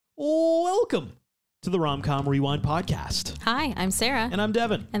Welcome to the Rom-Com Rewind podcast. Hi, I'm Sarah. And I'm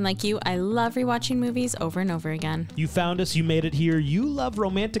Devin. And like you, I love rewatching movies over and over again. You found us, you made it here. You love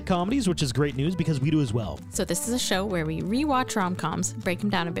romantic comedies, which is great news because we do as well. So this is a show where we rewatch rom-coms, break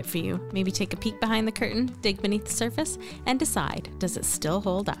them down a bit for you, maybe take a peek behind the curtain, dig beneath the surface, and decide, does it still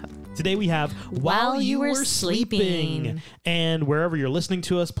hold up? Today we have While You Were Sleeping. And wherever you're listening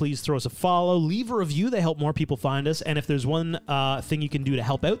to us, please throw us a follow, leave a review. They help more people find us. And if there's one thing you can do to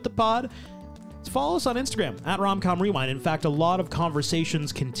help out the pod, follow us on Instagram at Romcom Rewind. In fact, a lot of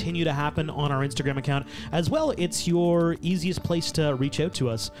conversations continue to happen on our Instagram account as well. It's your easiest place to reach out to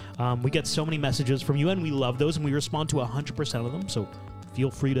us. We get so many messages from you, and we love those, and we respond to 100% of them. So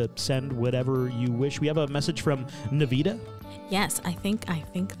feel free to send whatever you wish. We have a message from Navita. Yes, I think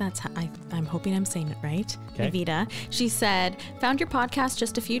that's how I'm hoping I'm saying it right. Okay. Navita. She said, found your podcast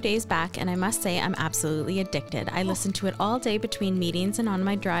just a few days back, and I must say I'm absolutely addicted. I listen to it all day between meetings and on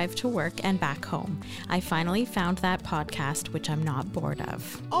my drive to work and back home. I finally found that podcast, which I'm not bored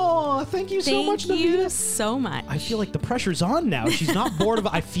of. Oh, thank you so much, Navita. Thank you so much. I feel like the pressure's on now. She's not bored of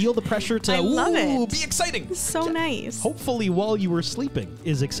it. I feel the pressure to I love it. Be exciting. So nice. Hopefully While You Were Sleeping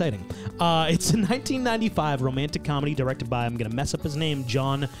is exciting. It's a 1995 romantic comedy directed by, I'm going to mess up his name,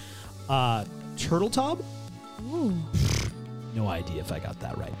 John Turteltaub? Ooh. No idea if I got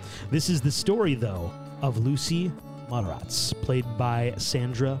that right. This is the story, though, of Lucy Matarazzo, played by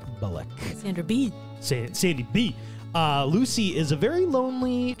Sandra Bullock. Sandra B. Sandy B. Lucy is a very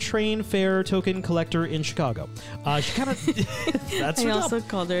lonely train fare token collector in Chicago. She kind of... That's I her also job.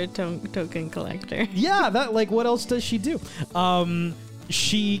 called her a token collector. Yeah, what else does she do?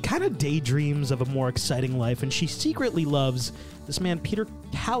 She kind of daydreams of a more exciting life, and she secretly loves this man, Peter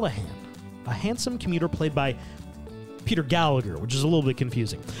Callahan, a handsome commuter played by Peter Gallagher, which is a little bit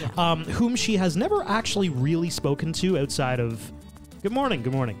confusing, whom she has never actually really spoken to outside of, good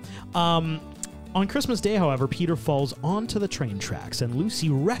morning. On Christmas Day, however, Peter falls onto the train tracks, and Lucy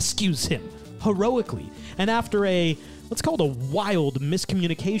rescues him heroically. And after let's call it a wild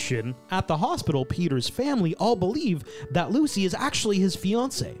miscommunication at the hospital, Peter's family all believe that Lucy is actually his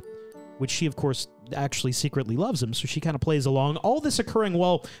fiancée, which she, of course, actually secretly loves him, so she kind of plays along. All this occurring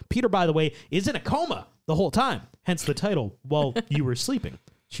while Peter, by the way, is in a coma the whole time, hence the title, While You Were Sleeping.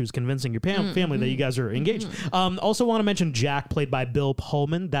 She was convincing your family that you guys are engaged. Also want to mention Jack, played by Bill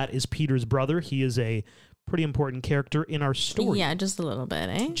Pullman. That is Peter's brother. He is a pretty important character in our story. Yeah, just a little bit,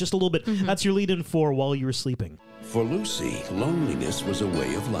 eh? Just a little bit. That's your lead-in for While You Were Sleeping. For Lucy, loneliness was a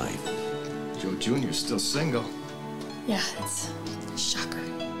way of life. Joe Jr.'s still single. Yeah, it's a shocker.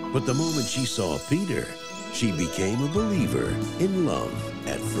 But the moment she saw Peter, she became a believer in love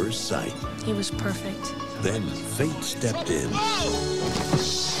at first sight. He was perfect. Then fate stepped in.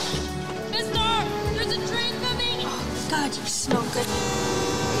 Mister, there's a train coming! Oh, God, you smell good.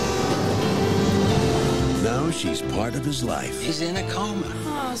 Now she's part of his life. He's in a coma.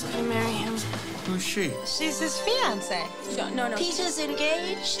 Oh, I was gonna marry him. Who's she? She's his fiance. No. Peter's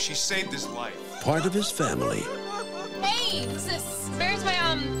engaged. She saved his life. Part of his family. Hey, sis, where's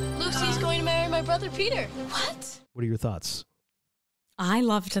my, Lucy's going to marry my brother Peter. What? What are your thoughts? I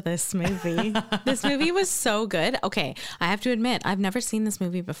loved this movie. This movie was so good. Okay, I have to admit, I've never seen this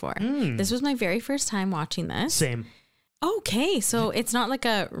movie before. This was my very first time watching this. Same. Okay, so it's not like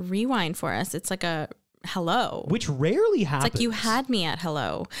a rewind for us. It's like a hello. Which rarely happens. It's like you had me at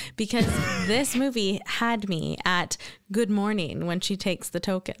hello, because this movie had me at good morning when she takes the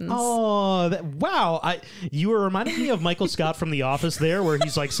tokens. Oh, wow. You were reminding me of Michael Scott from The Office there, where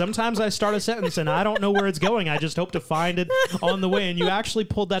he's like, sometimes I start a sentence and I don't know where it's going. I just hope to find it on the way. And you actually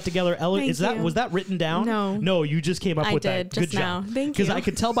pulled that together. Was that written down? No, you just came up with that. Just Good now. job. Thank you. Because I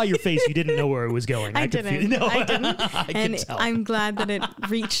could tell by your face you didn't know where it was going. I didn't. I could tell. I'm glad that it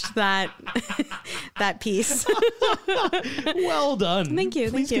reached that piece. Well done. Thank you.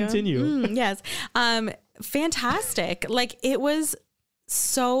 Please continue. Yes. Fantastic. Like, it was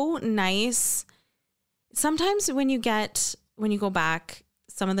so nice. Sometimes when you go back,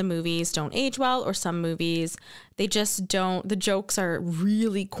 some of the movies don't age well, or some movies, they just don't, the jokes are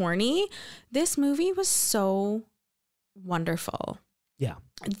really corny. This movie was so wonderful. Yeah.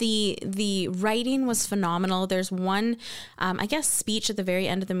 The writing was phenomenal. There's one, I guess, speech at the very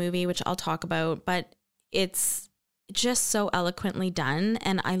end of the movie, which I'll talk about, but it's just so eloquently done.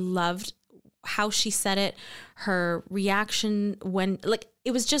 And I loved how she said it, her reaction when, like, it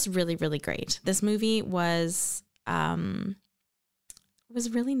was just really, really great. This movie was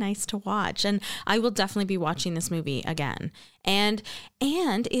really nice to watch, and I will definitely be watching this movie again. And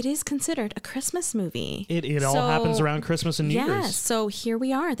it is considered a Christmas movie. It all happens around Christmas and New Year's. Yeah, so here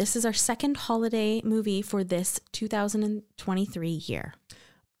we are. This is our second holiday movie for this 2023 year.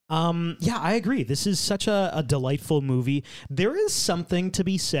 Yeah, I agree. This is such a delightful movie. There is something to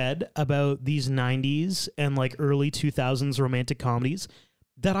be said about these 90s and like early 2000s romantic comedies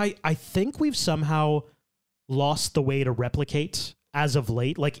that I think we've somehow lost the way to replicate as of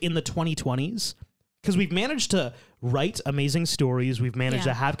late, like in the 2020s. Because we've managed to write amazing stories, we've managed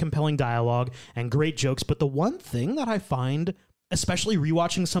to have compelling dialogue and great jokes, but the one thing that I find, especially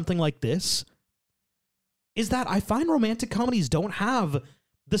rewatching something like this, is that I find romantic comedies don't have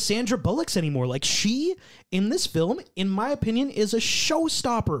the Sandra Bullocks anymore. Like, she, in this film, in my opinion, is a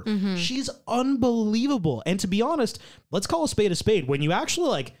showstopper. Mm-hmm. She's unbelievable. And to be honest, let's call a spade a spade. When you actually,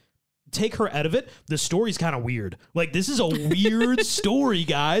 like, take her out of it, the story's kind of weird. Like, this is a weird story,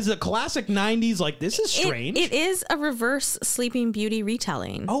 guys. A classic 90s, like, this is strange. It is a reverse Sleeping Beauty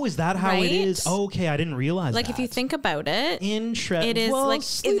retelling. Oh, is that how it right? is? Okay, I didn't realize Like, that. if you think about it, it is well, like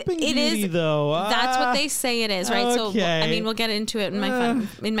Sleeping it Beauty, is though. That's what they say it is, right? Okay. So I mean, we'll get into it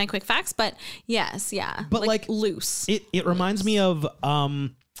in my quick facts, but yes, yeah, But like loose. It reminds me of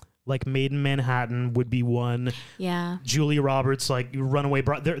like Made in Manhattan would be one. Yeah. Julia Roberts, like Runaway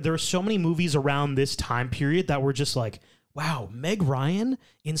Bride. There are so many movies around this time period that were just like, wow, Meg Ryan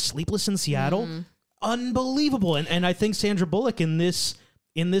in Sleepless in Seattle, unbelievable. And I think Sandra Bullock in this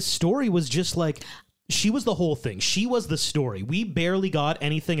story was just like, she was the whole thing. She was the story. We barely got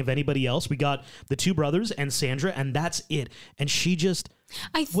anything of anybody else. We got the two brothers and Sandra, and that's it. And she just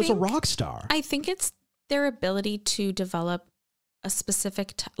was a rock star. I think it's their ability to develop a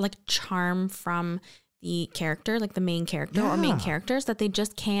specific charm from the character, like the main character or main characters, that they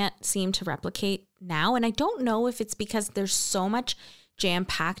just can't seem to replicate now. And I don't know if it's because there's so much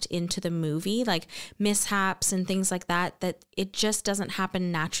jam-packed into the movie, like mishaps and things like that, that it just doesn't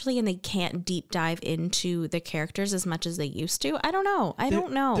happen naturally, and they can't deep dive into the characters as much as they used to. I don't know. I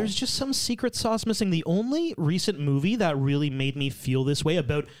don't know. There's just some secret sauce missing. The only recent movie that really made me feel this way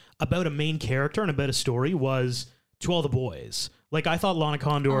about a main character and about a story was To All the Boys. Like, I thought Lana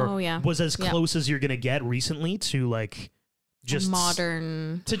Condor was as close as you're going to get recently to, like, just a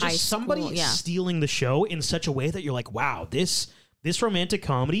modern to just somebody stealing the show in such a way that you're like, wow, this romantic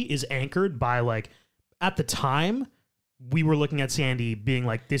comedy is anchored by, like, at the time, we were looking at Sandy being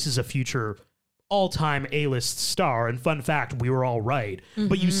like, this is a future all-time A-list star. And fun fact, we were all right. Mm-hmm.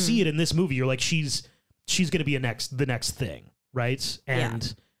 But you see it in this movie. You're like, she's going to be the next thing, right?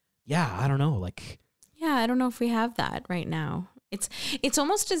 And I don't know, like... Yeah, I don't know if we have that right now. It's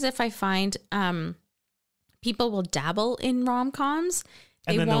almost as if I find people will dabble in rom-coms.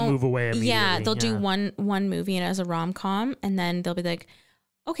 And then they'll move away immediately. Yeah, they'll do one movie as a rom-com, and then they'll be like,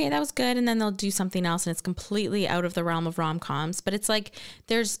 okay, that was good. And then they'll do something else, and it's completely out of the realm of rom-coms. But it's like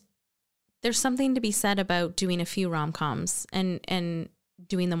there's something to be said about doing a few rom-coms and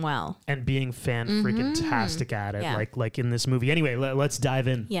doing them well. And being fan-freaking-tastic at it, like in this movie. Anyway, let's dive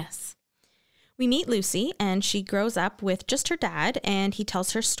in. Yes. We meet Lucy, and she grows up with just her dad, and he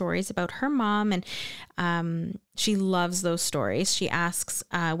tells her stories about her mom, and she loves those stories. She asks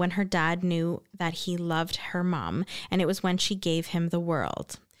when her dad knew that he loved her mom, and it was when she gave him the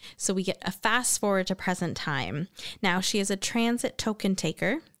world. So we get a fast forward to present time. Now she is a transit token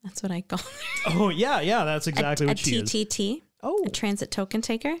taker. That's what I call her. Oh, yeah, that's exactly what she is. A TTT. Oh. A transit token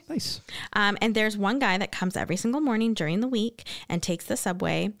taker. Nice. And there's one guy that comes every single morning during the week and takes the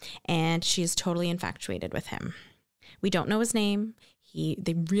subway, and she's totally infatuated with him. We don't know his name.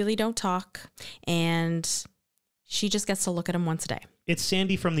 They really don't talk, and she just gets to look at him once a day. It's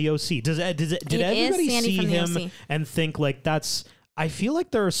Sandy from the OC. Did everybody see him and think like that's... I feel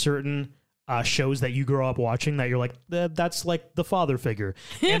like there are certain shows that you grow up watching that you're like, that's like the father figure.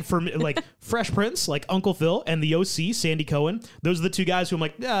 And for me, like Fresh Prince, like Uncle Phil, and the OC, Sandy Cohen, those are the two guys who I'm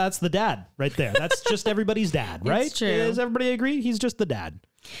like, yeah, that's the dad right there. That's just everybody's dad, right? It's true. Does everybody agree? He's just the dad.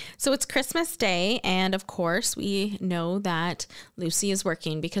 So it's Christmas Day, and of course we know that Lucy is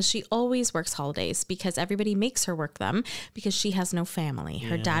working because she always works holidays because everybody makes her work them because she has no family.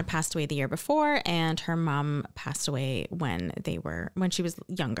 Her dad passed away the year before, and her mom passed away when she was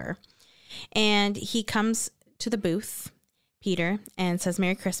younger. And he comes to the booth, Peter, and says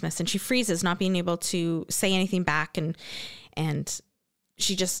Merry Christmas, and she freezes, not being able to say anything back, and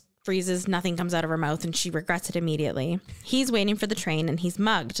she just freezes, nothing comes out of her mouth, and she regrets it immediately. He's waiting for the train, and he's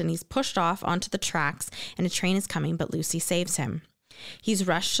mugged, and he's pushed off onto the tracks, and a train is coming, but Lucy saves him. He's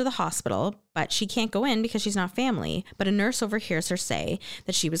rushed to the hospital, but she can't go in because she's not family, but a nurse overhears her say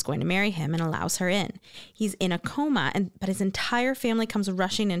that she was going to marry him and allows her in. He's in a coma, but his entire family comes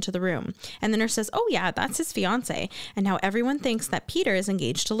rushing into the room, and the nurse says, oh yeah, that's his fiance, and now everyone thinks that Peter is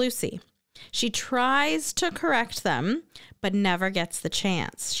engaged to Lucy. She tries to correct them, but never gets the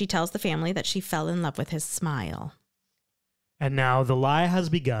chance. She tells the family that she fell in love with his smile. And now the lie has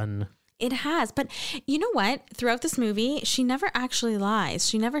begun. It has. But you know what? Throughout this movie, she never actually lies.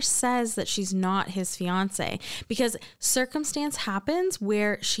 She never says that she's not his fiance, because circumstance happens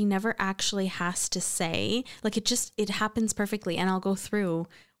where she never actually has to say, like, it happens perfectly. And I'll go through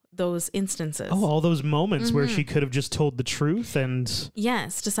those instances. Oh, all those moments where she could have just told the truth and...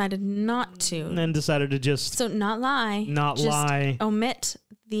 Yes, decided not to. And then decided to just... So not lie. Not just lie. Omit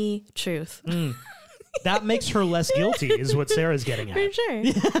the truth. That makes her less guilty, is what Sarah's getting at. For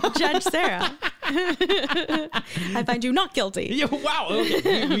sure. Judge Sarah. I find you not guilty. Yeah, wow.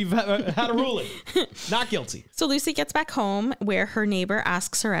 Okay. We've had a ruling. Not guilty. So Lucy gets back home where her neighbor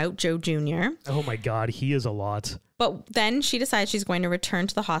asks her out, Joe Jr. Oh my God, he is a lot. But then she decides she's going to return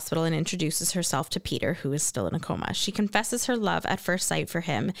to the hospital and introduces herself to Peter, who is still in a coma. She confesses her love at first sight for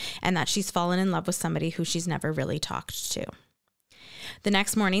him and that she's fallen in love with somebody who she's never really talked to. The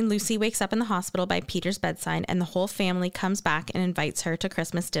next morning, Lucy wakes up in the hospital by Peter's bedside, and the whole family comes back and invites her to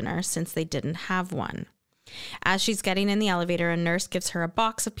Christmas dinner since they didn't have one. As she's getting in the elevator, a nurse gives her a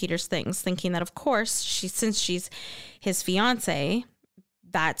box of Peter's things, thinking that, of course, since she's his fiance,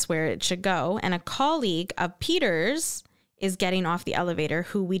 that's where it should go. And a colleague of Peter's is getting off the elevator,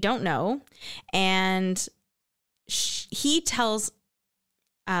 who we don't know, and he tells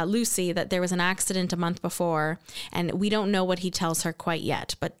Lucy that there was an accident a month before, and we don't know what he tells her quite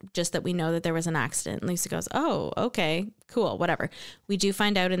yet, but just that we know that there was an accident. And Lucy goes, oh, okay, cool, whatever. We do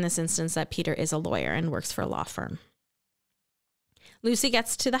find out in this instance that Peter is a lawyer and works for a law firm. Lucy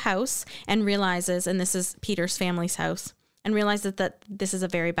gets to the house and realizes, and this is Peter's family's house, and realizes that this is a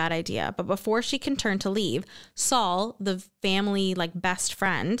very bad idea. But before she can turn to leave, Saul, the family best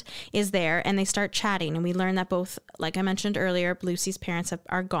friend, is there, and they start chatting. And we learn that both, like I mentioned earlier, Lucy's parents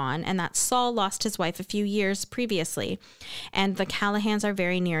are gone, and that Saul lost his wife a few years previously, and the Callahans are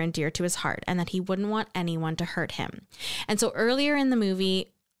very near and dear to his heart, and that he wouldn't want anyone to hurt him. And so earlier in the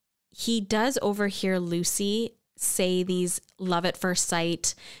movie, he does overhear Lucy say these love at first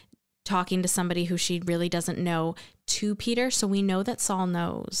sight, talking to somebody who she really doesn't know, to Peter. So we know that Saul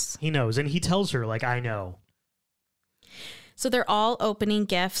knows. He knows, and he tells her, I know. So they're all opening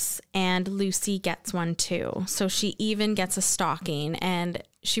gifts, and Lucy gets one too. So she even gets a stocking, and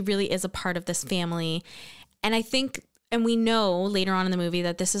she really is a part of this family. And I think, and we know later on in the movie,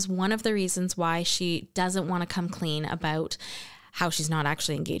 that this is one of the reasons why she doesn't want to come clean about how she's not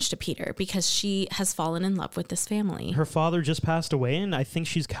actually engaged to Peter, because she has fallen in love with this family. Her father just passed away, and I think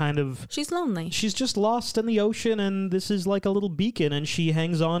she's she's lonely. She's just lost in the ocean, and this is like a little beacon, and she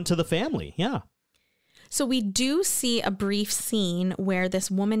hangs on to the family. Yeah. So we do see a brief scene where this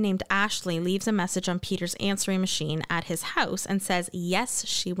woman named Ashley leaves a message on Peter's answering machine at his house and says, yes,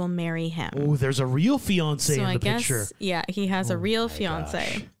 she will marry him. Oh, there's a real fiance in the picture. Yeah, he has a real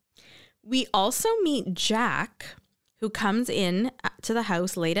fiance. Gosh. We also meet Jack, who comes in to the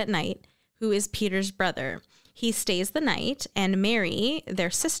house late at night, who is Peter's brother. He stays the night, and Mary,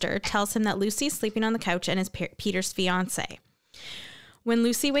 their sister, tells him that Lucy is sleeping on the couch and is Peter's fiance. When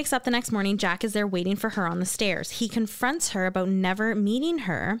Lucy wakes up the next morning, Jack is there waiting for her on the stairs. He confronts her about never meeting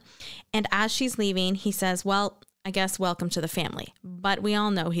her, and as she's leaving, he says, well, I guess welcome to the family. But we all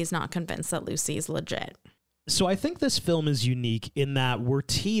know he's not convinced that Lucy is legit. So I think this film is unique in that we're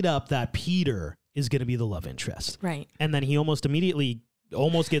teed up that Peter is going to be the love interest. Right. And then he almost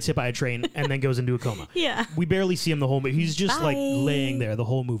gets hit by a train and then goes into a coma. Yeah. We barely see him the whole movie. He's just laying there the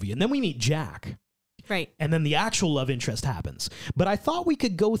whole movie. And then we meet Jack. Right. And then the actual love interest happens. But I thought we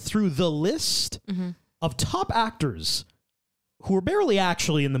could go through the list of top actors who are barely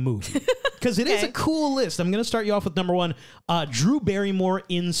actually in the movie. Because it is a cool list. I'm going to start you off with number one, Drew Barrymore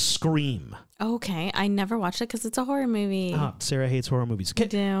in Scream. Okay. I never watched it because it's a horror movie. Sarah hates horror movies. I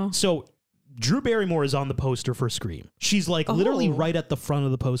do. So Drew Barrymore is on the poster for Scream. She's literally right at the front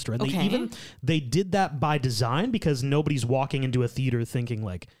of the poster. And they did that by design because nobody's walking into a theater thinking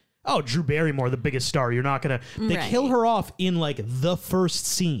oh, Drew Barrymore, the biggest star. You're not going to... They kill her off in the first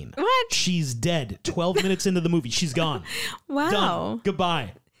scene. What? She's dead. 12 minutes into the movie. She's gone. Wow. Done.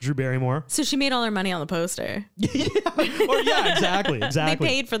 Goodbye, Drew Barrymore. So she made all her money on the poster. Yeah, exactly. They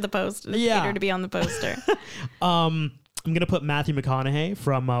paid for the poster. Paid her to be on the poster. I'm going to put Matthew McConaughey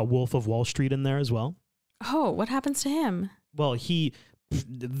from Wolf of Wall Street in there as well. Oh, what happens to him? Well,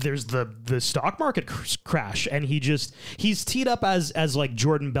 there's the stock market crash, and he's teed up as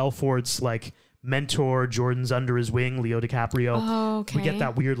Jordan Belfort's mentor. Jordan's under his wing, Leo DiCaprio. Oh, okay. We get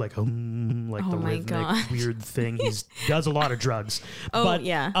that weird the rhythmic weird thing. He does a lot of drugs. But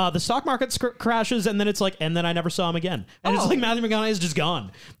the stock market crashes, and then it's and then I never saw him again. And it's Matthew McConaughey is just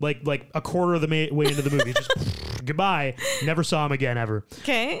gone. Like a quarter of the way into the movie. Just goodbye. Never saw him again ever.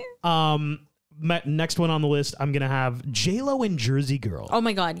 Okay. next one on the list, I'm going to have J-Lo in Jersey Girl. Oh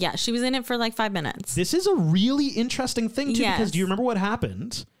my God. Yeah. She was in it for like 5 minutes. This is a really interesting thing, too, Yes. because do you remember what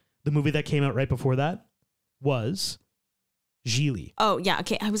happened? The movie that came out right before that was Gigli. Oh, yeah.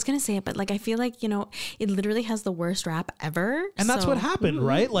 Okay. I was going to say it, but like, I feel like, it literally has the worst rap ever. And that's what happened,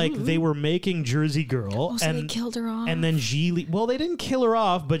 right? Like, they were making Jersey Girl. Oh, so and they killed her off. And then Gigli, well, they didn't kill her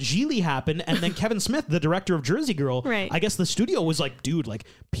off, but Gigli happened. And then Kevin Smith, the director of Jersey Girl, Right. I guess the studio was like, dude, like,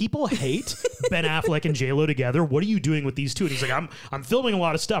 people hate Ben Affleck and J-Lo together. What are you doing with these two? And he's like, I'm filming a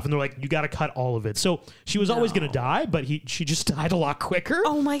lot of stuff. And they're like, you got to cut all of it. So she was always going to die, but she just died a lot quicker.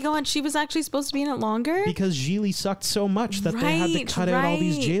 Oh my God. She was actually supposed to be in it longer? Because Gigli sucked so much that they had to cut out all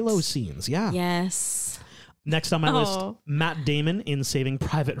these J-Lo scenes. Yeah. Yes. Next on my list, Matt Damon in Saving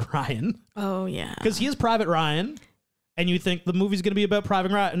Private Ryan. Oh, yeah. Because he is Private Ryan, and you think the movie's going to be about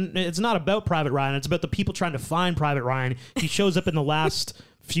Private Ryan. It's not about Private Ryan. It's about the people trying to find Private Ryan. He shows up in the last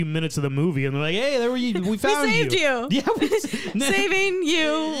few minutes of the movie, and they're like, hey, there we found you. We saved you. Yeah. Saving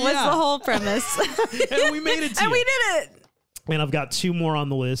you was the whole premise. And we made it to And you. we did it. And I've got 2 more on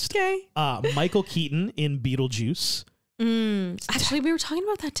the list. Okay. Michael Keaton in Beetlejuice. Actually, we were talking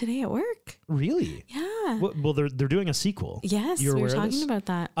about that today at work. Really? Yeah. Well, they're doing a sequel. Yes, You're we were aware of talking this? about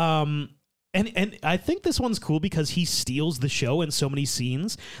that. And I think this one's cool because he steals the show in so many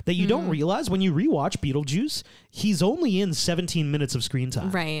scenes that you don't realize when you rewatch Beetlejuice, he's only in 17 minutes of screen time.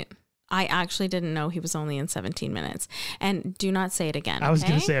 Right. I actually didn't know he was only in 17 minutes. And do not say it again. I was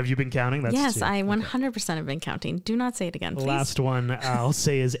going okay? to say, have you been counting? That's Yes, 2. I 100% have been counting. Do not say it again, The please. last one I'll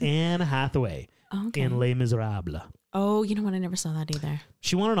say is Anne Hathaway in Les Miserables. Oh, you know what? I never saw that either.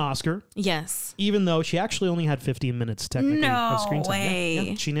 She won an Oscar, Yes. even though she actually only had 15 minutes technically of screen time. way.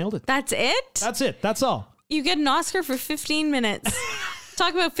 Yeah, she nailed it. That's it? That's it. That's all. You get an Oscar for 15 minutes.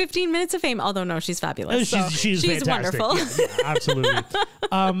 Talk about 15 minutes of fame. Although, no, she's fabulous. She's fantastic. wonderful. Yeah, absolutely.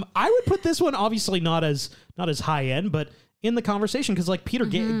 I would put this one obviously not as high end, but in the conversation because like Peter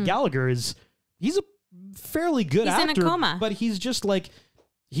Gallagher he's a fairly good He's in actor, a coma. but he's just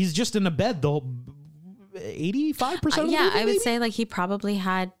in a bed the whole 85% of the movie. Yeah, I would maybe? say like he probably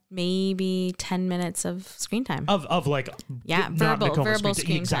had maybe 10 minutes of screen time. of like Yeah, not verbal Nicole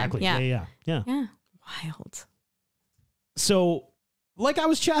screen time. exactly. Yeah. Yeah. Yeah. Wild. So, like I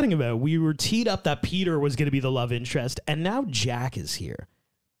was chatting about, we were teed up that Peter was going to be the love interest, and now Jack is here.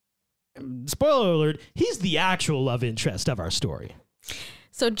 Spoiler alert, he's the actual love interest of our story.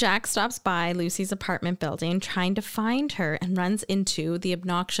 So Jack stops by Lucy's apartment building trying to find her and runs into the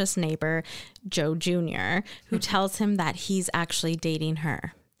obnoxious neighbor, Joe Jr., who tells him that he's actually dating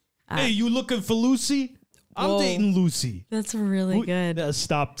her. Hey, you looking for Lucy? I'm dating Lucy. That's really good.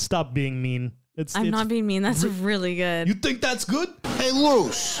 Stop being mean. I'm not being mean. That's really good. You think that's good? Hey,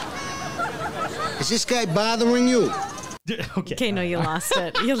 Luce, is this guy bothering you? Okay. Okay, no, you lost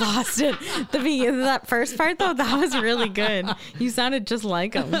it. You lost it. That first part, though, that was really good. You sounded just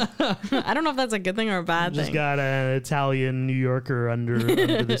like him. I don't know if that's a good thing or a bad Just thing. got an Italian New Yorker under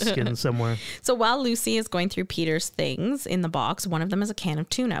the skin somewhere. So while Lucy is going through Peter's things in the box, one of them is a can of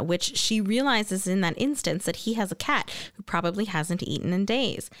tuna, which she realizes in that instance that he has a cat who probably hasn't eaten in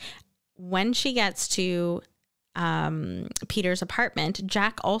days. When she gets to Peter's apartment,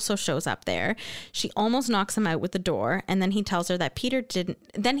 Jack also shows up there. She almost knocks him out with the door, and then he tells her that Peter doesn't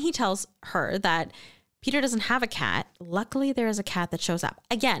have a cat. Luckily, there is a cat that shows up.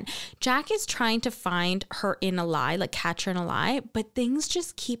 Again, Jack is trying to find her in a lie, like catch her in a lie, but things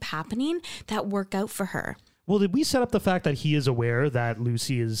just keep happening that work out for her. Well, did we set up the fact that he is aware that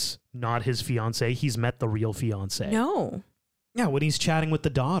Lucy is not his fiance? He's met the real fiance. No. Yeah, when he's chatting with the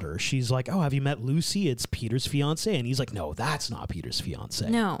daughter, she's like, "Oh, have you met Lucy? It's Peter's fiance." And he's like, "No, that's not Peter's fiance."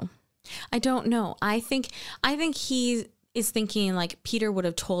 No. I don't know. I think he is thinking like Peter would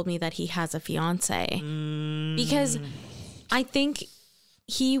have told me that he has a fiance. Because I think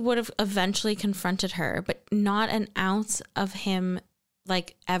he would have eventually confronted her, but not an ounce of him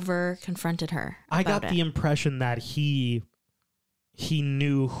like ever confronted her. I got about the it. impression that he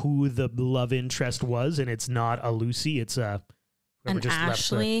knew who the love interest was, and it's not a Lucy, it's a An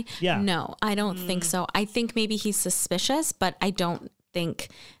Ashley? Yeah. No, I don't think so. I think maybe he's suspicious, but I don't think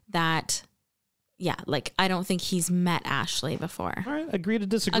that, I don't think he's met Ashley before. All right, agree to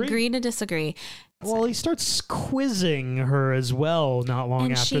disagree. Agree to disagree. Well, he starts quizzing her as well not long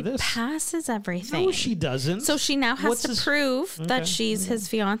And after she this. passes everything. No, she doesn't. So she now has What's to his- prove that Okay. she's his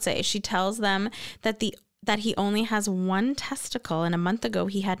fiance. She tells them that he only has one testicle, and a month ago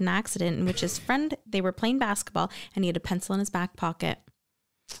he had an accident in which his friend, they were playing basketball, and he had a pencil in his back pocket.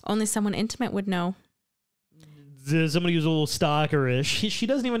 Only someone intimate would know. Somebody who's a little stalkerish. She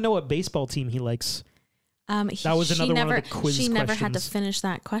doesn't even know what baseball team he likes. That was another one of the quiz She never had to questions. finish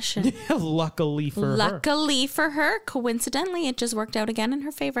that question. Luckily for her. Luckily for her, coincidentally, it just worked out again in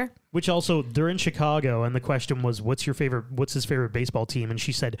her favor. Which also, they're in Chicago, and the question was, what's his favorite baseball team? And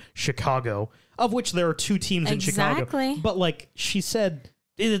she said Chicago, of which there are 2 teams in Chicago. Exactly. But like she said,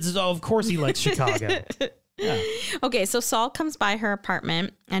 of course he likes Chicago. Yeah. Okay, so Saul comes by her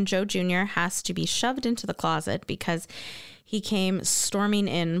apartment, and Joe Jr. has to be shoved into the closet because he came storming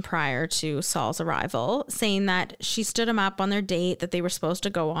in prior to Saul's arrival, saying that she stood him up on their date that they were supposed to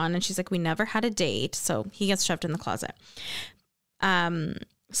go on. And she's like, we never had a date. So he gets shoved in the closet.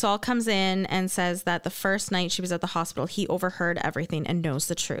 Saul comes in and says that the first night she was at the hospital, he overheard everything and knows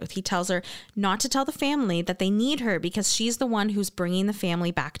the truth. He tells her not to tell the family that they need her because she's the one who's bringing the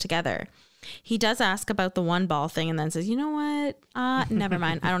family back together. He does ask about the 1 ball thing and then says, you know what? Never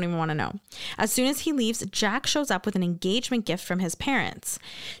mind. I don't even want to know. As soon as he leaves, Jack shows up with an engagement gift from his parents.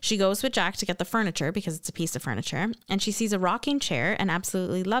 She goes with Jack to get the furniture because it's a piece of furniture. And she sees a rocking chair and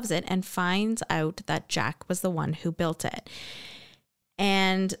absolutely loves it and finds out that Jack was the one who built it.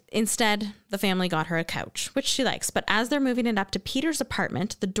 And instead, the family got her a couch, which she likes. But as they're moving it up to Peter's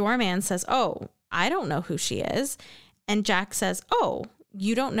apartment, the doorman says, oh, I don't know who she is. And Jack says, oh,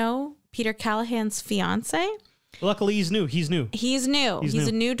 you don't know Peter Callahan's fiance? Luckily, he's new. He's new. He's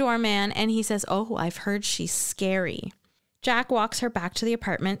a new doorman. And he says, oh, I've heard she's scary. Jack walks her back to the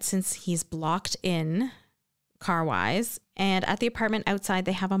apartment since he's blocked in car-wise. And at the apartment outside,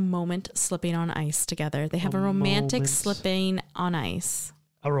 they have a moment slipping on ice together. They have a romantic slipping on ice.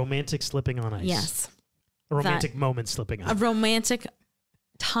 A romantic slipping on ice. Yes. A romantic moment slipping on ice. A romantic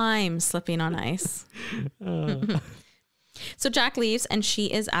time slipping on ice. So Jack leaves and she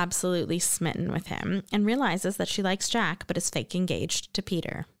is absolutely smitten with him and realizes that she likes Jack but is fake engaged to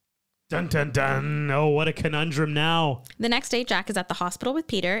Peter. Dun, dun, dun. Oh, what a conundrum now. The next day, Jack is at the hospital with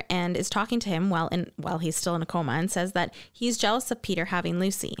Peter and is talking to him while he's still in a coma and says that he's jealous of Peter having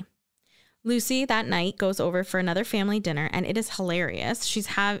Lucy. Lucy that night goes over for another family dinner and it is hilarious. She's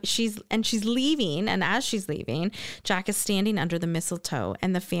leaving, and as she's leaving, Jack is standing under the mistletoe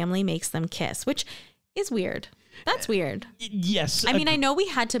and the family makes them kiss, which is weird. That's weird. Yes. I mean, I know we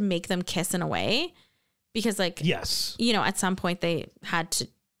had to make them kiss in a way because yes, at some point they had to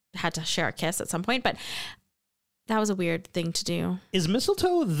share a kiss at some point, but that was a weird thing to do. Is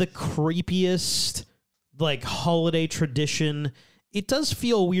mistletoe the creepiest holiday tradition? It does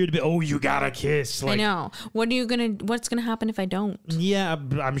feel weird to be, oh, you gotta kiss. I know. What's gonna happen if I don't? Yeah,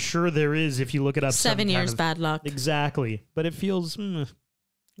 I'm sure there is if you look it up. 7 years bad luck. Exactly. But it feels,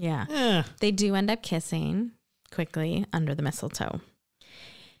 yeah. They do end up kissing quickly under the mistletoe.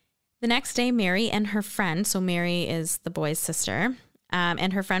 The next day, Mary and her friend, so Mary is the boy's sister,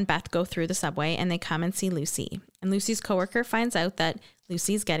 and her friend Beth go through the subway and they come and see Lucy. And Lucy's coworker finds out that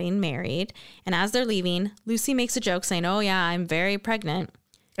Lucy's getting married. And as they're leaving, Lucy makes a joke saying, oh yeah, I'm very pregnant.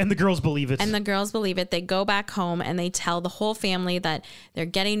 And the girls believe it. They go back home and they tell the whole family that they're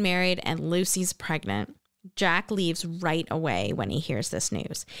getting married and Lucy's pregnant. Jack leaves right away when he hears this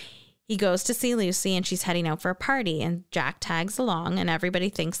news. He goes to see Lucy and she's heading out for a party and Jack tags along and everybody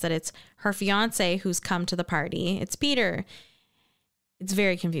thinks that it's her fiance who's come to the party. It's Peter. It's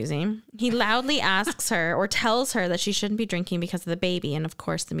very confusing. He loudly asks her or tells her that she shouldn't be drinking because of the baby. And of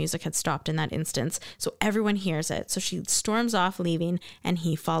course, the music had stopped in that instance. So everyone hears it. So she storms off leaving and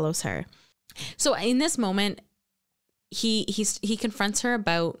he follows her. So in this moment, he confronts her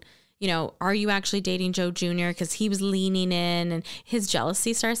about, are you actually dating Joe Jr.? Because he was leaning in and his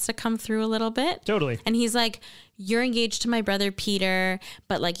jealousy starts to come through a little bit. Totally. And he's like, you're engaged to my brother, Peter,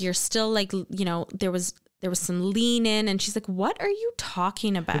 but you're still there was some lean in. And she's like, what are you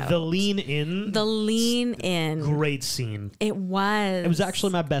talking about? The lean in. Great scene. It was. It was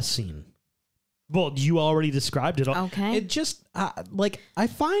actually my best scene. Well, you already described it. Okay. It just, I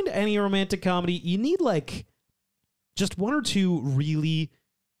find any romantic comedy, you need just 1 or 2 really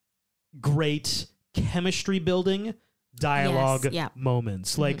great chemistry building dialogue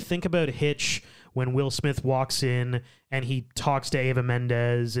moments. Think about Hitch when Will Smith walks in and he talks to Eva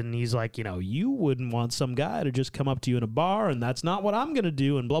Mendes and he's like, you wouldn't want some guy to just come up to you in a bar and that's not what I'm going to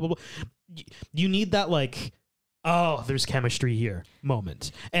do and blah, blah, blah. You need that oh, there's chemistry here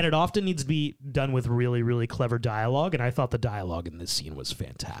moment. And it often needs to be done with really, really clever dialogue. And I thought the dialogue in this scene was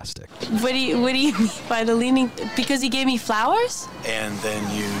fantastic. What do you mean by the leaning? Because he gave me flowers? And then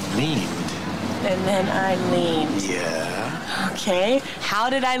you leaned. And then I leaned. Yeah. Okay.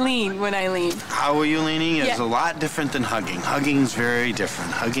 How did I lean when I leaned? How were you leaning? It's a lot different than hugging. Hugging's very different.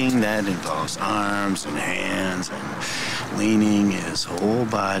 Hugging, that involves arms and hands, and leaning is whole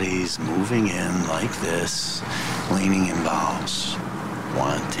bodies moving in like this. Leaning involves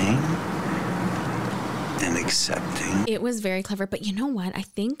wanting and accepting. It was very clever. But you know what? I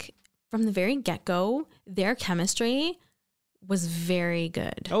think from the very get-go, their chemistry was very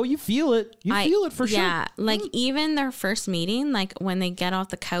good. Oh, you feel it. You feel it for sure. Yeah, like even their first meeting, like when they get off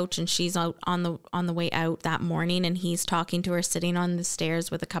the couch and she's out on the way out that morning and he's talking to her sitting on the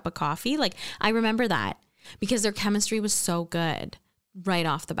stairs with a cup of coffee. Like I remember that because their chemistry was so good right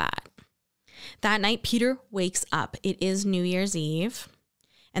off the bat. That night, Peter wakes up. It is New Year's Eve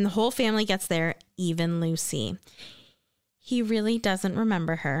and the whole family gets there, even Lucy. He really doesn't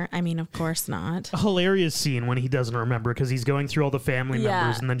remember her. I mean, of course not. A hilarious scene when he doesn't remember because he's going through all the family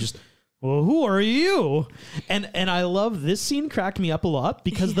members and then just, well, who are you? And I love this scene cracked me up a lot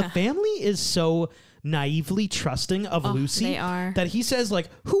because the family is so naively trusting of Lucy they are. that he says like,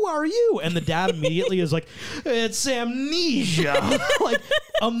 who are you? And the dad immediately is like, it's amnesia. Like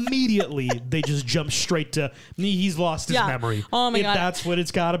immediately they just jump straight to he's lost his memory. Oh my God. That's what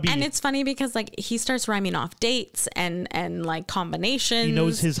it's got to be. And it's funny because like he starts rhyming off dates and like combinations. He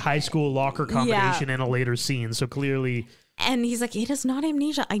knows his high school locker combination in a later scene. So clearly... And he's like, it is not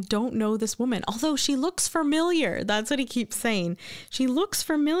amnesia. I don't know this woman. Although she looks familiar. That's what he keeps saying. She looks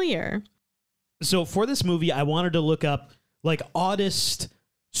familiar. So for this movie, I wanted to look up like oddest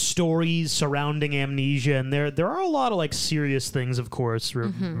stories surrounding amnesia. And there are a lot of like serious things, of course,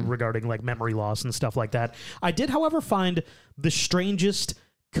 regarding like memory loss and stuff like that. I did, however, find the strangest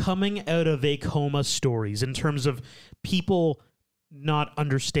coming out of a coma stories in terms of people not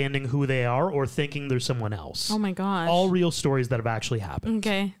understanding who they are or thinking there's someone else. Oh my gosh. All real stories that have actually happened.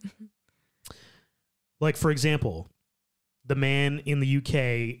 Okay. Like, for example, the man in the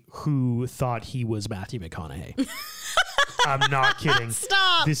UK who thought he was Matthew McConaughey. I'm not kidding.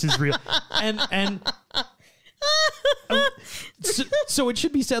 Stop. This is real. And so it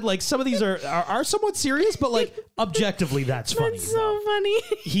should be said, like, some of these are somewhat serious, but like objectively, that's funny. That's so funny.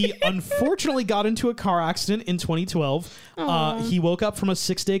 He unfortunately got into a car accident in 2012. He woke up from a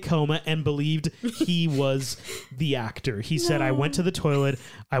 6-day coma and believed he was the actor. He said, I went to the toilet,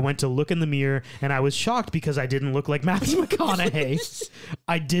 I went to look in the mirror, and I was shocked because I didn't look like Matthew McConaughey.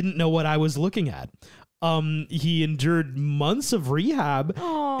 I didn't know what I was looking at. He endured months of rehab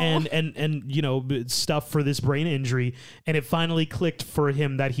and you know, stuff for this brain injury, and it finally clicked for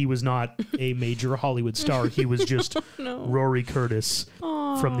him that he was not a major Hollywood star. He was just Rory Curtis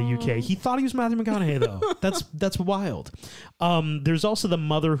from the UK. He thought he was Matthew McConaughey though. That's wild. There's also the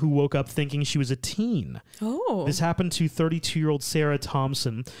mother who woke up thinking she was a teen. Oh. This happened to 32-year-old Sarah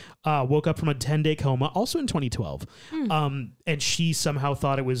Thompson. Woke up from a 10-day coma, also in 2012. And she somehow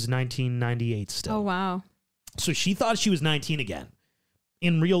thought it was 1998 still. Oh, wow. So she thought she was 19 again.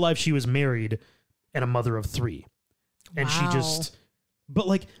 In real life, she was married and a mother of 3. And she just... But,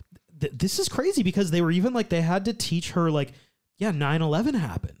 like, this is crazy because they were even, like, they had to teach her, like, 9/11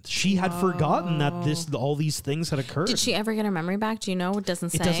 happened. She had forgotten that all these things had occurred. Did she ever get her memory back? Do you know? It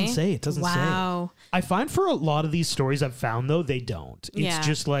doesn't say. It doesn't say. Wow. I find for a lot of these stories I've found, though, they don't. It's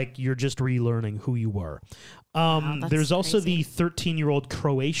just like you're just relearning who you were. There's also the 13-year-old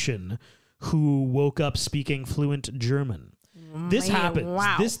Croatian who woke up speaking fluent German. This happens.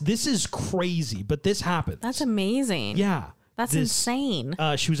 Wow. This is crazy, but this happens. That's amazing. Yeah. That's insane.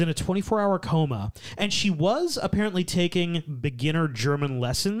 She was in a 24-hour coma, and she was apparently taking beginner German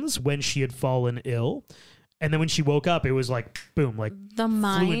lessons when she had fallen ill. And then when she woke up, it was like, boom, like the fluent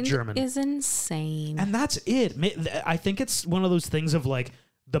mind German. is insane. And that's it. I think it's one of those things of like,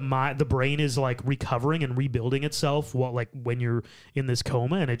 the brain is like recovering and rebuilding itself like when you're in this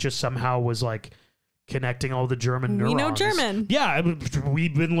coma, and it just somehow was like connecting all the German neurons. We know German. Yeah,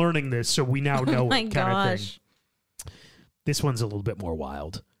 we've been learning this, so we now know my it kind gosh. of thing. This one's a little bit more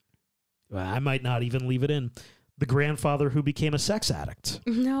wild. I might not even leave it in. The grandfather who became a sex addict.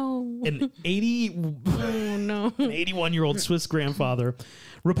 No. An 81-year-old Swiss grandfather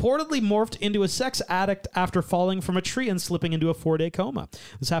reportedly morphed into a sex addict after falling from a tree and slipping into a 4-day coma.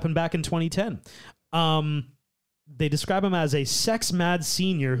 This happened back in 2010. They describe him as a sex-mad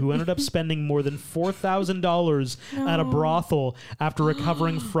senior who ended up spending more than $4,000 at a brothel after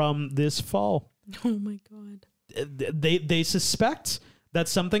recovering from this fall. Oh, my God. They suspect that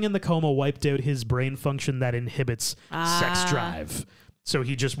something in the coma wiped out his brain function that inhibits sex drive. So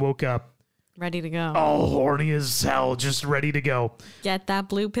he just woke up ready to go. All horny as hell, just ready to go. Get that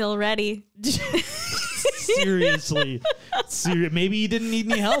blue pill ready. Seriously. Maybe he didn't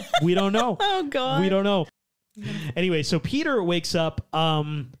need any help. We don't know. Oh, God. We don't know. Anyway, so Peter wakes up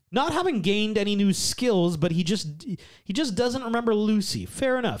not having gained any new skills, but he just doesn't remember Lucy.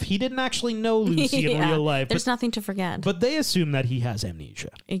 Fair enough. He didn't actually know Lucy in real life. There's nothing to forget. But they assume that he has amnesia.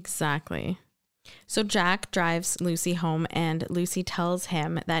 Exactly. So Jack drives Lucy home, and Lucy tells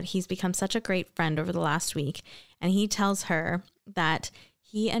him that he's become such a great friend over the last week. And he tells her that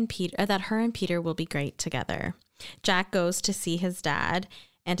her and Peter will be great together. Jack goes to see his dad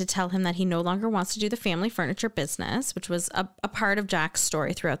and to tell him that he no longer wants to do the family furniture business, which was a part of Jack's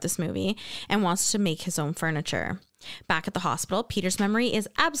story throughout this movie, and wants to make his own furniture. Back at the hospital, Peter's memory is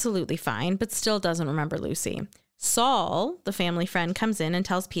absolutely fine, but still doesn't remember Lucy. Saul, the family friend, comes in and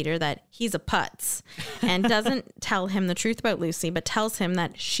tells Peter that he's a putz and doesn't tell him the truth about Lucy, but tells him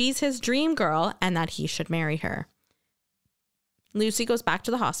that she's his dream girl and that he should marry her. Lucy goes back to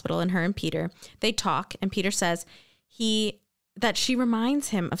the hospital, and her and Peter, they talk, and Peter says that she reminds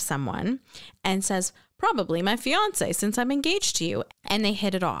him of someone and says, probably my fiance since I'm engaged to you. And they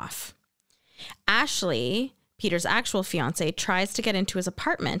hit it off. Ashley, Peter's actual fiance, tries to get into his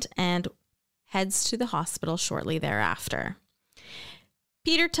apartment and heads to the hospital shortly thereafter.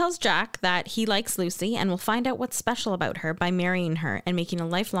 Peter tells Jack that he likes Lucy and will find out what's special about her by marrying her and making a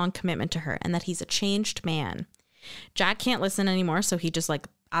lifelong commitment to her, and that he's a changed man. Jack can't listen anymore, so he just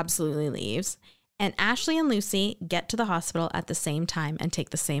absolutely leaves. And Ashley and Lucy get to the hospital at the same time and take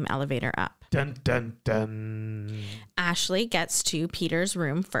the same elevator up. Dun, dun, dun. Ashley gets to Peter's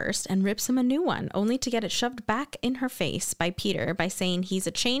room first and rips him a new one, only to get it shoved back in her face by Peter by saying he's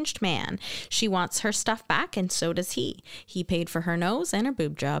a changed man. She wants her stuff back, and so does he. He paid for her nose and her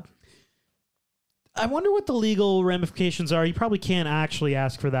boob job. I wonder what the legal ramifications are. You probably can't actually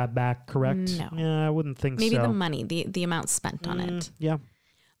ask for that back, correct? No. Yeah, I wouldn't think Maybe so. the money, the amount spent on it. Yeah.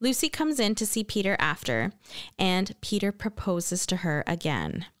 Lucy comes in to see Peter after, and Peter proposes to her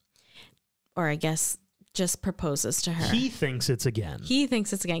again. Or I guess just proposes to her. He thinks it's again. He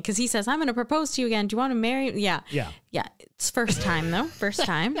thinks it's again because he says, I'm going to propose to you again. Do you want to marry? Yeah. Yeah. It's first time, though. First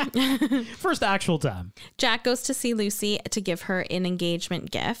time. First actual time. Jack goes to see Lucy to give her an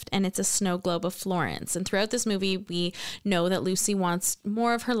engagement gift, and it's a snow globe of Florence. And throughout this movie, we know that Lucy wants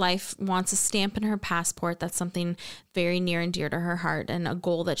more of her life, wants a stamp in her passport. That's something very near and dear to her heart and a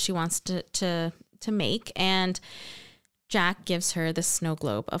goal that she wants to make. And Jack gives her the snow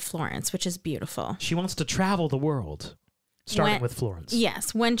globe of Florence, which is beautiful. She wants to travel the world, starting with Florence.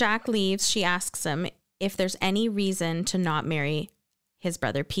 Yes. When Jack leaves, she asks him if there's any reason to not marry his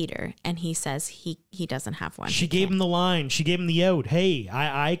brother Peter, and he says he doesn't have one. She gave him the line. She gave him the out. Hey,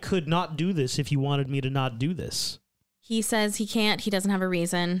 I could not do this if you wanted me to not do this. He says he can't. He doesn't have a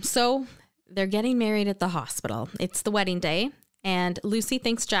reason. So they're getting married at the hospital. It's the wedding day, and Lucy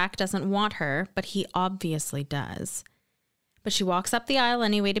thinks Jack doesn't want her, but he obviously does. But she walks up the aisle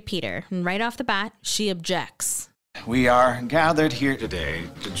anyway to Peter, and right off the bat, she objects. We are gathered here today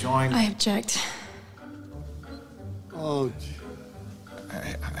to join... I object. Oh,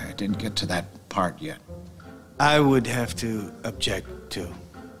 I didn't get to that part yet. I would have to object too.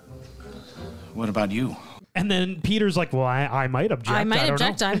 What about you? And then Peter's like, well, I might object. I might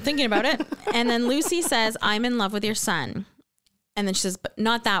object. Know. I'm thinking about it. And then Lucy says, I'm in love with your son. And then she says, but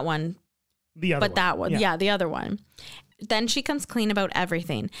not that one. The other but one. that one. Yeah, the other one. Then she comes clean about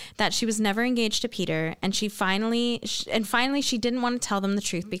everything, that she was never engaged to Peter, and finally she didn't want to tell them the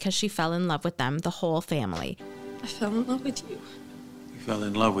truth because she fell in love with them, the whole family. I fell in love with you. You fell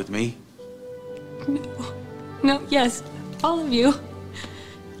in love with me? No, yes, all of you.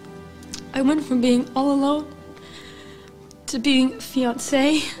 I went from being all alone to being a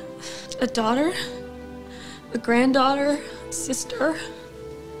fiancé, a daughter, a granddaughter, sister,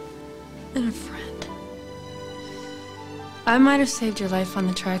 and a friend. I might have saved your life on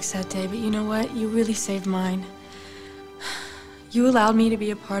the tracks that day, but you know what? You really saved mine. You allowed me to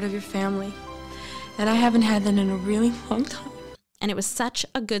be a part of your family, and I haven't had that in a really long time. And it was such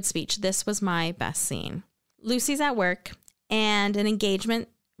a good speech. This was my best scene. Lucy's at work, and an engagement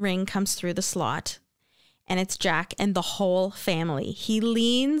ring comes through the slot, and it's Jack and the whole family. He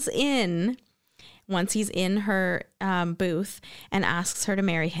leans in once he's in her booth and asks her to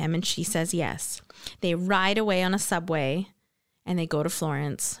marry him, and she says yes. They ride away on a subway, and they go to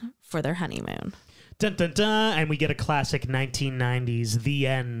Florence for their honeymoon. Dun, dun, dun, and we get a classic 1990s The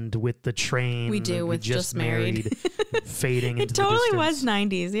End with the train. We do, with Just Married. Fading into the It totally distance. was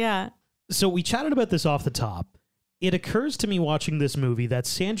 90s, yeah. So we chatted about this off the top. It occurs to me watching this movie that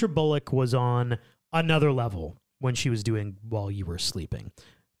Sandra Bullock was on another level when she was doing While You Were Sleeping.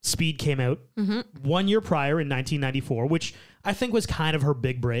 Speed came out 1 year prior in 1994, which I think was kind of her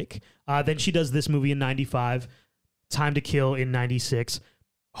big break. Then she does this movie in 95, Time to Kill in 96.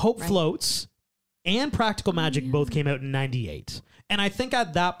 Hope Floats and Practical Magic both came out in 98. And I think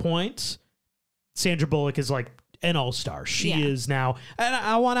at that point, Sandra Bullock is like an all-star. She is now. And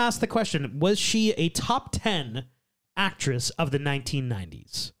I want to ask the question, was she a top 10 actress of the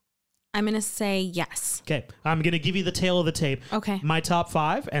 1990s? I'm going to say yes. Okay. I'm going to give you the tail of the tape. Okay. My top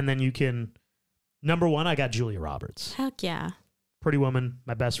 5, and then you can... Number 1, I got Julia Roberts. Heck yeah. Pretty Woman,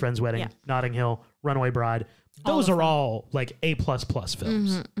 My Best Friend's Wedding, Yeah. Notting Hill, Runaway Bride. Those are all like A++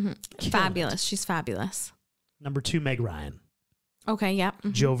 films. Mm-hmm. Fabulous. She's fabulous. Number 2, Meg Ryan. Okay, yep.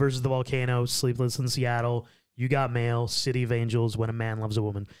 Mm-hmm. Joe versus the Volcano, Sleepless in Seattle, You Got Mail, City of Angels, When a Man Loves a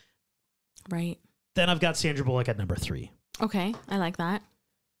Woman. Right. Then I've got Sandra Bullock at number 3. Okay, I like that.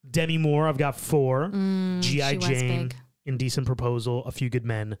 Demi Moore, I've got 4. G.I. she was Jane, big. Indecent Proposal, A Few Good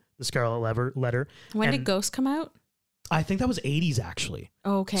Men, The Scarlet Letter. When did And Ghost come out? I think that was 80s, actually.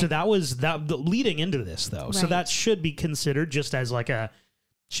 Oh, okay. So that was leading into this, though. So Right. that should be considered just as like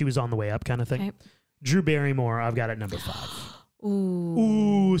she was on the way up kind of thing. Okay. Drew Barrymore, I've got at number 5. Ooh.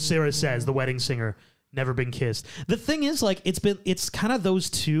 Ooh, Sarah Says, The Wedding Singer, Never Been Kissed. The thing is, like, it's kind of those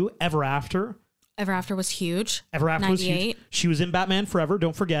two. Ever After. Ever After was huge. Ever After was 98. huge. She was in Batman Forever,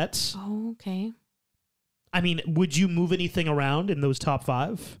 don't forget. Oh, okay. I mean, would you move anything around in those top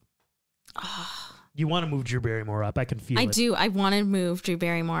 5? You want to move Drew Barrymore up. I can feel it. I do. I want to move Drew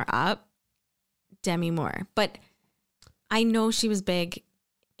Barrymore up, Demi Moore, but I know she was big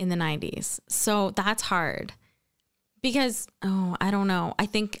in the 90s, so that's hard. Because I don't know. I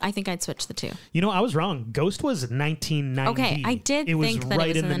think I'd switch the two. You know, I was wrong. Ghost was 1990. Okay, I did It was think that it right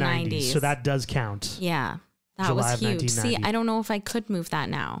was in in the the 90s, 90s. so that does count. Yeah, that July was of huge. 1990. See, I don't know if I could move that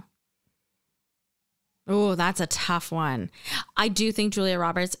now. Oh, that's a tough one. I do think Julia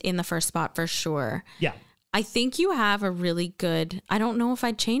Roberts in the first spot for sure. Yeah. I think you have a really good. I don't know if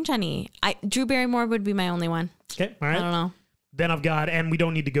I'd change any. Drew Barrymore would be my only one. Okay, all right. I don't know. Then I've got, and we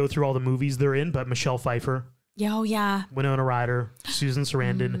don't need to go through all the movies they're in, but Michelle Pfeiffer, Yeah, oh yeah. Winona Ryder, Susan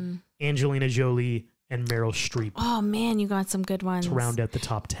Sarandon, Angelina Jolie, and Meryl Streep Oh man, you got some good ones. to round out the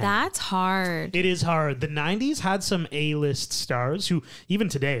top 10. That's hard. It is hard. The 90s had some A-list stars who, even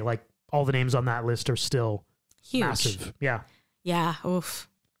today, like all the names on that list are still Huge. massive. Yeah. Yeah. Oof.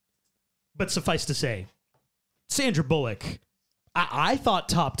 But suffice to say, Sandra Bullock, I thought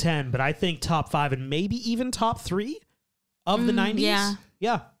top 10, but I think top 5 and maybe even top 3 of the 90s. yeah.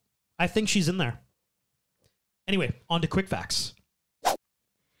 Yeah. I think she's in there. Anyway, on to quick facts.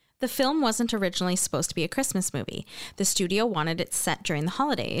 The film wasn't originally supposed to be a Christmas movie. The studio wanted it set during the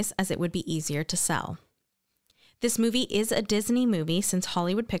holidays as it would be easier to sell. This movie is a Disney movie since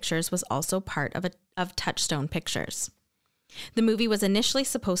Hollywood Pictures was also part of Touchstone Pictures. The movie was initially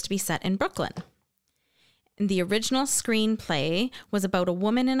supposed to be set in Brooklyn. The original screenplay was about a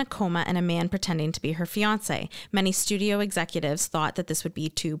woman in a coma and a man pretending to be her fiancé. Many studio executives thought that this would be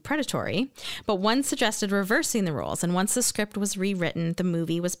too predatory, but one suggested reversing the rules, and once the script was rewritten, the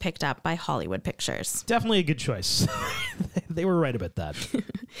movie was picked up by Hollywood Pictures. Definitely a good choice. They were right about that.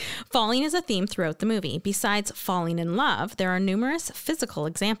 Falling is a theme throughout the movie. Besides falling in love, there are numerous physical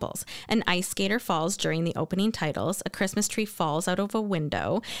examples. An ice skater falls during the opening titles, a Christmas tree falls out of a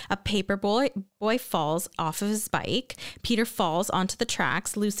window, a paper boy falls off of his bike, Peter falls onto the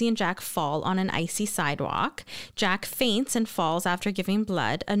tracks, Lucy and Jack fall on an icy sidewalk, Jack faints and falls after giving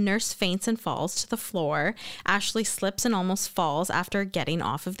blood, a nurse faints and falls to the floor, Ashley slips and almost falls after getting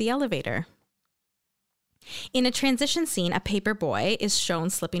off of the elevator. In a transition scene, a paper boy is shown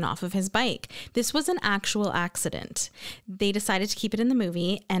slipping off of his bike. This was an actual accident. They decided to keep it in the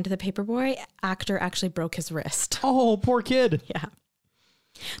movie, and the paper boy actor actually broke his wrist. Oh, poor kid. Yeah.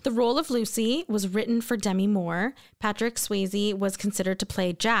 The role of Lucy was written for Demi Moore. Patrick Swayze was considered to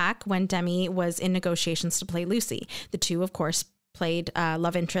play Jack when Demi was in negotiations to play Lucy. The two, of course, played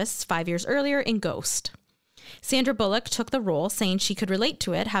love interests 5 years earlier in Ghost. Sandra Bullock took the role, saying she could relate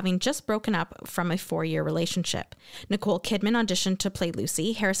to it, having just broken up from a 4-year relationship. Nicole Kidman auditioned to play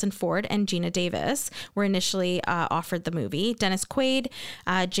Lucy. Harrison Ford and Gina Davis were initially offered the movie. Dennis Quaid,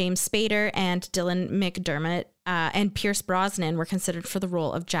 James Spader, and Dylan McDermott and Pierce Brosnan were considered for the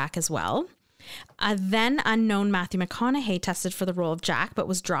role of Jack as well. Then unknown Matthew McConaughey tested for the role of Jack, but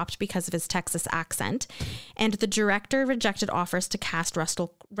was dropped because of his Texas accent. And the director rejected offers to cast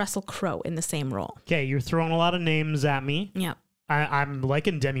Russell Crowe in the same role. Okay, you're throwing a lot of names at me. Yep. I'm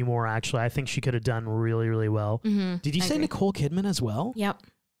liking Demi Moore, actually. I think she could have done really, really well. Mm-hmm. Did you say agree. Nicole Kidman as well? Yep.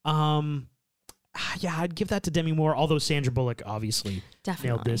 Yeah, I'd give that to Demi Moore, although Sandra Bullock obviously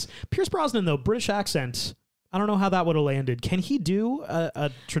nailed this. Pierce Brosnan, though, British accent. I don't know how that would have landed. Can he do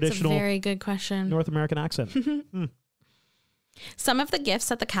a traditional It's a very good question. North American accent? Some of the gifts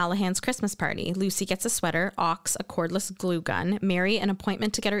at the Callahan's Christmas party. Lucy gets a sweater, Ox a cordless glue gun, Mary an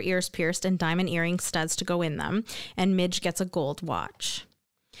appointment to get her ears pierced and diamond earring studs to go in them, and Midge gets a gold watch.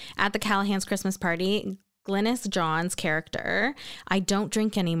 At the Callahan's Christmas party, Glynis John's character, I don't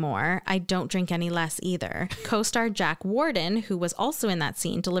drink anymore. I don't drink any less either. Co-star Jack Warden, who was also in that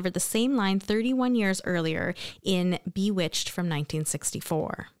scene, delivered the same line 31 years earlier in Bewitched from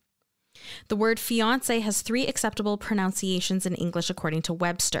 1964. The word fiancé has 3 acceptable pronunciations in English according to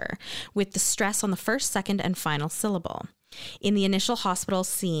Webster, with the stress on the first, second, and final syllable. In the initial hospital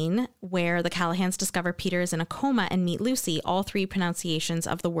scene where the Callahans discover Peter is in a coma and meet Lucy, all 3 pronunciations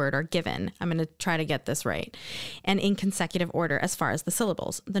of the word are given. I'm going to try to get this right. And in consecutive order as far as the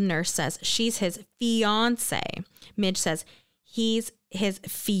syllables. The nurse says she's his fiancé. Midge says he's his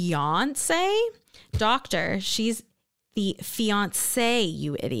fiancé. Doctor, she's the fiancé,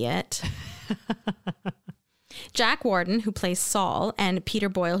 you idiot. Jack Warden, who plays Saul, and Peter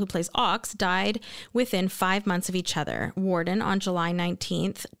Boyle, who plays Ox, died within 5 months of each other. Warden on July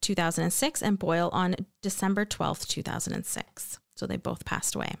 19th, 2006, and Boyle on December 12th, 2006. So they both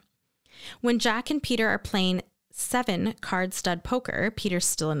passed away. When Jack and Peter are playing 7 card stud poker, Peter's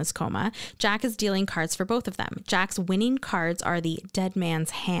still in his coma, Jack is dealing cards for both of them. Jack's winning cards are the dead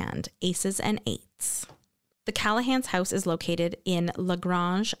man's hand, aces and eights. The Callahans' house is located in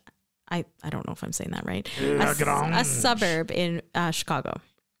Lagrange. I don't know if I'm saying that right. A suburb in Chicago.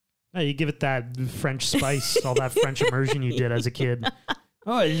 Oh, you give it that French spice, all that French immersion you did as a kid.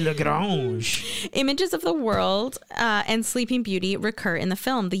 Oh, Lagrange. Images of the world and Sleeping Beauty recur in the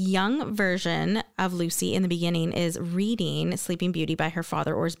film. The young version of Lucy in the beginning is reading Sleeping Beauty by her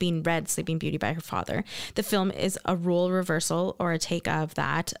father, or is being read Sleeping Beauty by her father. The film is a role reversal or a take of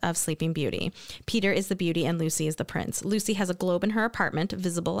that of Sleeping Beauty. Peter is the beauty and Lucy is the prince. Lucy has a globe in her apartment,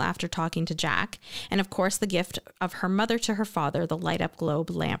 visible after talking to Jack. And of course, the gift of her mother to her father, the light up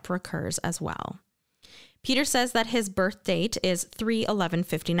globe lamp, recurs as well. Peter says that his birth date is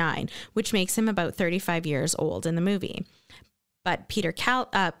 3/11/59, which makes him about 35 years old in the movie. But Peter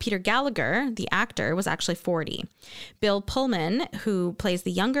Gallagher, the actor, was actually 40. Bill Pullman, who plays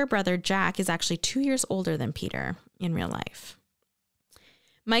the younger brother Jack, is actually 2 years older than Peter in real life.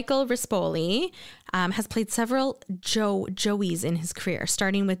 Michael Rispoli has played several Joeys in his career,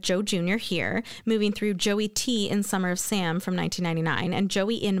 starting with Joe Jr. here, moving through Joey T in Summer of Sam from 1999, and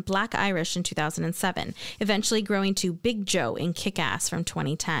Joey in Black Irish in 2007, eventually growing to Big Joe in Kick-Ass from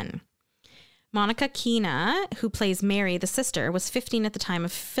 2010. Monica Keena, who plays Mary, the sister, was 15 at the time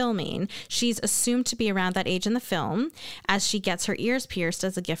of filming. She's assumed to be around that age in the film as she gets her ears pierced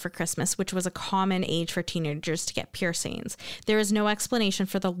as a gift for Christmas, which was a common age for teenagers to get piercings. There is no explanation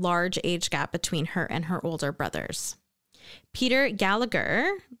for the large age gap between her and her older brothers. Peter Gallagher,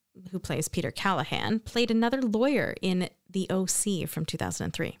 who plays Peter Callahan, played another lawyer in The O.C. from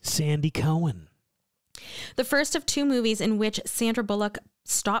 2003. Sandy Cohen. The first of 2 movies in which Sandra Bullock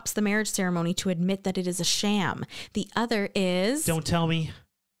stops the marriage ceremony to admit that it is a sham. The other is... Don't tell me.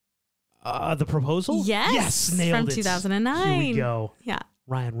 The Proposal? Yes, nailed from it. 2009. Here we go. Yeah.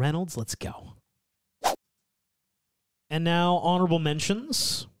 Ryan Reynolds, let's go. And now, honorable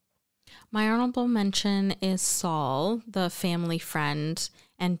mentions. My honorable mention is Saul, the family friend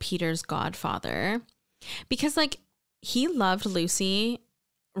and Peter's godfather. Because, he loved Lucy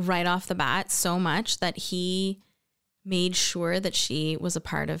right off the bat so much that he made sure that she was a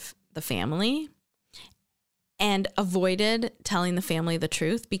part of the family and avoided telling the family the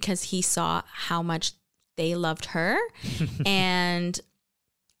truth because he saw how much they loved her and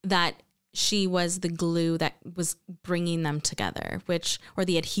that she was the glue that was bringing them together, or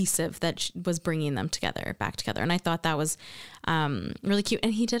the adhesive that was bringing them back together. And I thought that was really cute.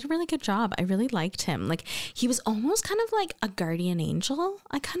 And he did a really good job. I really liked him. He was almost kind of like a guardian angel.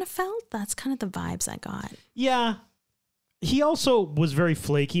 I kind of felt that's kind of the vibes I got. Yeah. He also was very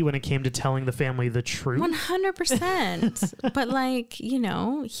flaky when it came to telling the family the truth. 100%. But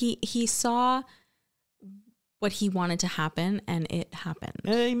he saw what he wanted to happen and it happened.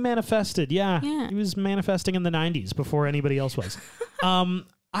 He manifested. Yeah. He was manifesting in the 90s before anybody else was.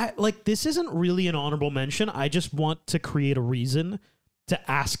 This isn't really an honorable mention. I just want to create a reason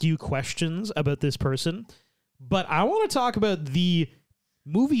to ask you questions about this person. But I want to talk about the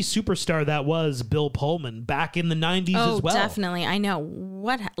movie superstar that was Bill Pullman back in the 90s as well. Oh, definitely. I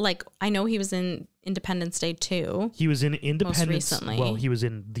know. I know he was in Independence Day 2. He was in Independence. Most recently. Well, he was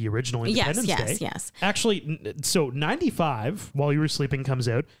in the original Independence Day. Yes. Actually, so 95, While You Were Sleeping comes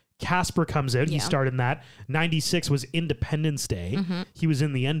out. Casper comes out. Yeah. He starred in that. 96 was Independence Day. Mm-hmm. He was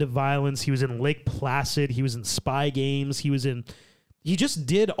in The End of Violence. He was in Lake Placid. He was in Spy Games. He just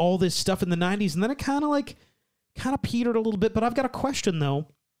did all this stuff in the 90s. And then it kind of petered a little bit, but I've got a question, though.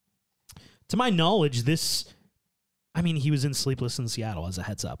 To my knowledge, he was in Sleepless in Seattle, as a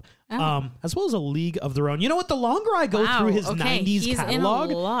heads up, as well as A League of Their Own. You know what? The longer I go through his 90s catalog,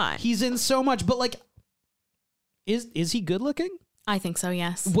 in a lot. He's in so much, but Is he good looking? I think so,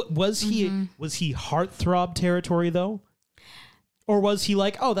 yes. Was he heartthrob territory though? Or was he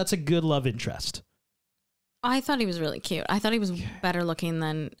like, oh, that's a good love interest? I thought he was really cute. I thought he was better looking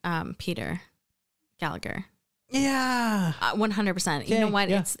than Peter Gallagher. Yeah. 100%. You know what?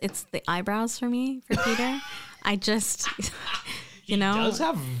 Yeah. It's the eyebrows for me, for Peter. I just, He does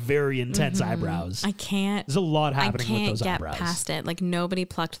have very intense eyebrows. I can't. There's a lot happening with those eyebrows. I can't get past it. Like, nobody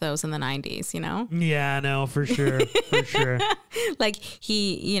plucked those in the 90s, you know? Yeah, no, for sure. For sure. Like,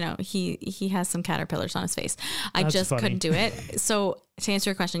 he has some caterpillars on his face. I That's just funny. couldn't do it. So, to answer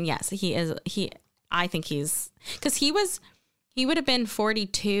your question, yes, he is. I think he's, because he would have been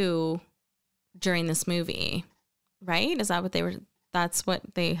 42 during this movie, right? Is that what that's what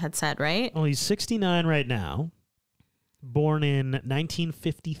they had said, right? Well, he's 69 right now. Born in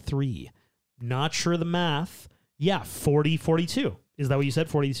 1953. Not sure the math. Yeah, 42. Is that what you said?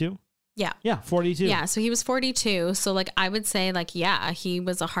 42? Yeah. Yeah, 42. Yeah, so he was 42. So, like, I would say, like, yeah, he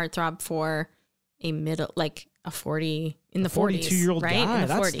was a heartthrob for a middle, like, a 40, in the 40s. 42-year-old right? guy. In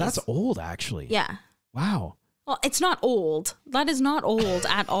the 40s. That's old, actually. Yeah. Wow. Well, it's not old. That is not old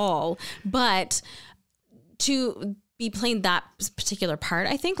at all. But to be playing that particular part,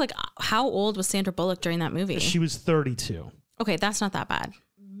 I think, like, how old was Sandra Bullock during that movie? She was 32. Okay, that's not that bad.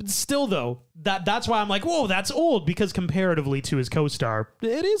 Still, though, that's why I'm like, whoa, that's old, because comparatively to his co-star,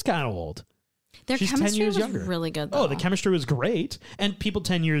 it is kind of old. Their She's chemistry 10 years was younger. really good, though. Oh, the chemistry was great. And people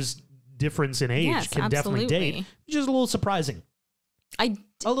 10 years difference in age Yes, can absolutely. definitely date. Just a little surprising. A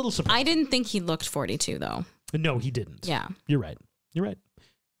little surprising. I didn't think he looked 42, though. No, he didn't. Yeah. You're right.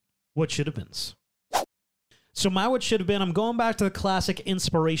 What should have been? So my what should have been, I'm going back to the classic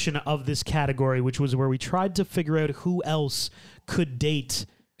inspiration of this category, which was where we tried to figure out who else could date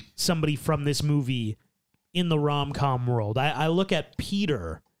somebody from this movie in the rom-com world. I look at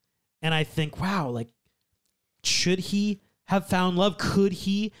Peter and I think, wow, like, should he have found love? Could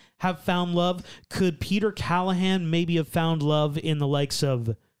he have found love? Could Peter Callahan maybe have found love in the likes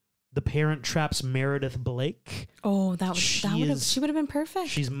of The Parent Trap's Meredith Blake? Oh, she would have been perfect.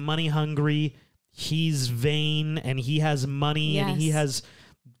 She's money hungry. He's vain, and he has money, and he has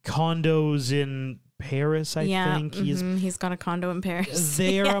condos in Paris, I think. He's got a condo in Paris.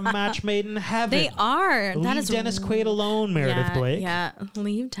 They are a match made in heaven. They are. Leave Dennis Quaid alone, Meredith Blake. Yeah,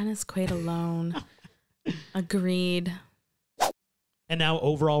 leave Dennis Quaid alone. Agreed. And now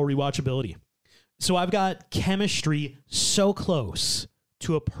overall rewatchability. So I've got chemistry so close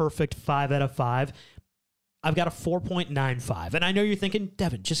to a perfect 5 out of 5. I've got a 4.95. And I know you're thinking,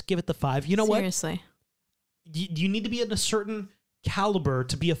 Devin, just give it the 5. You know Seriously. what? You need to be in a certain caliber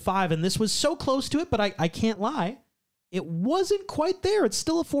to be a 5. And this was so close to it, but I can't lie. It wasn't quite there. It's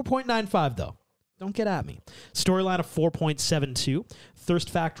still a 4.95, though. Don't get at me. Storyline of 4.72.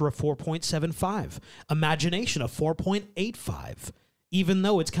 Thirst factor of 4.75. Imagination of 4.85. Even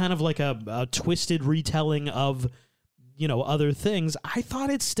though it's kind of like a twisted retelling of, you know, other things, I thought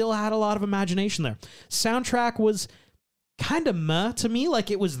it still had a lot of imagination there. Soundtrack was kind of meh to me,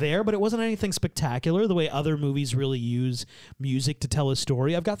 like it was there, but it wasn't anything spectacular the way other movies really use music to tell a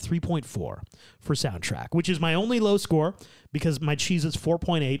story. I've got 3.4 for soundtrack, which is my only low score because my cheese is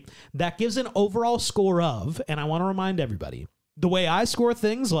 4.8. That gives an overall score of, and I want to remind everybody, the way I score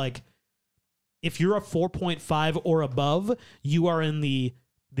things, like if you're a 4.5 or above, you are in the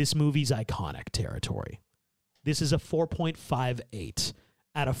this movie's iconic territory. This is a 4.58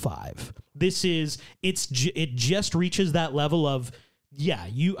 out of 5. It just reaches that level of, yeah,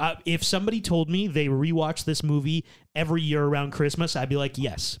 if somebody told me they rewatch this movie every year around Christmas, I'd be like,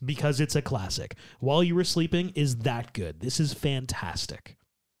 yes, because it's a classic. While You Were Sleeping is that good. This is fantastic.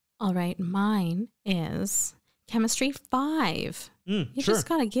 All right, mine is chemistry 5. You just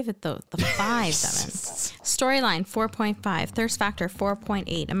got to give it the 5, Devin. Storyline 4.5. Thirst factor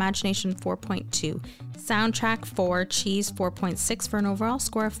 4.8. Imagination 4.2. Soundtrack 4. Cheese 4.6 for an overall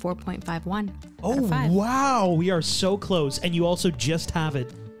score of 4.51. Oh, wow. We are so close. And you also just have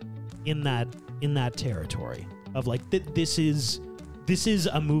it in that territory of like, this is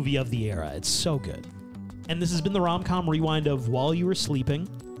a movie of the era. It's so good. And this has been the Rom-Com Rewind of While You Were Sleeping.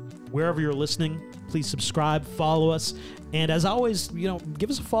 Wherever you're listening, please subscribe, follow us. And as always, give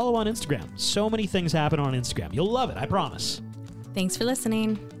us a follow on Instagram. So many things happen on Instagram. You'll love it, I promise. Thanks for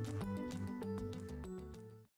listening.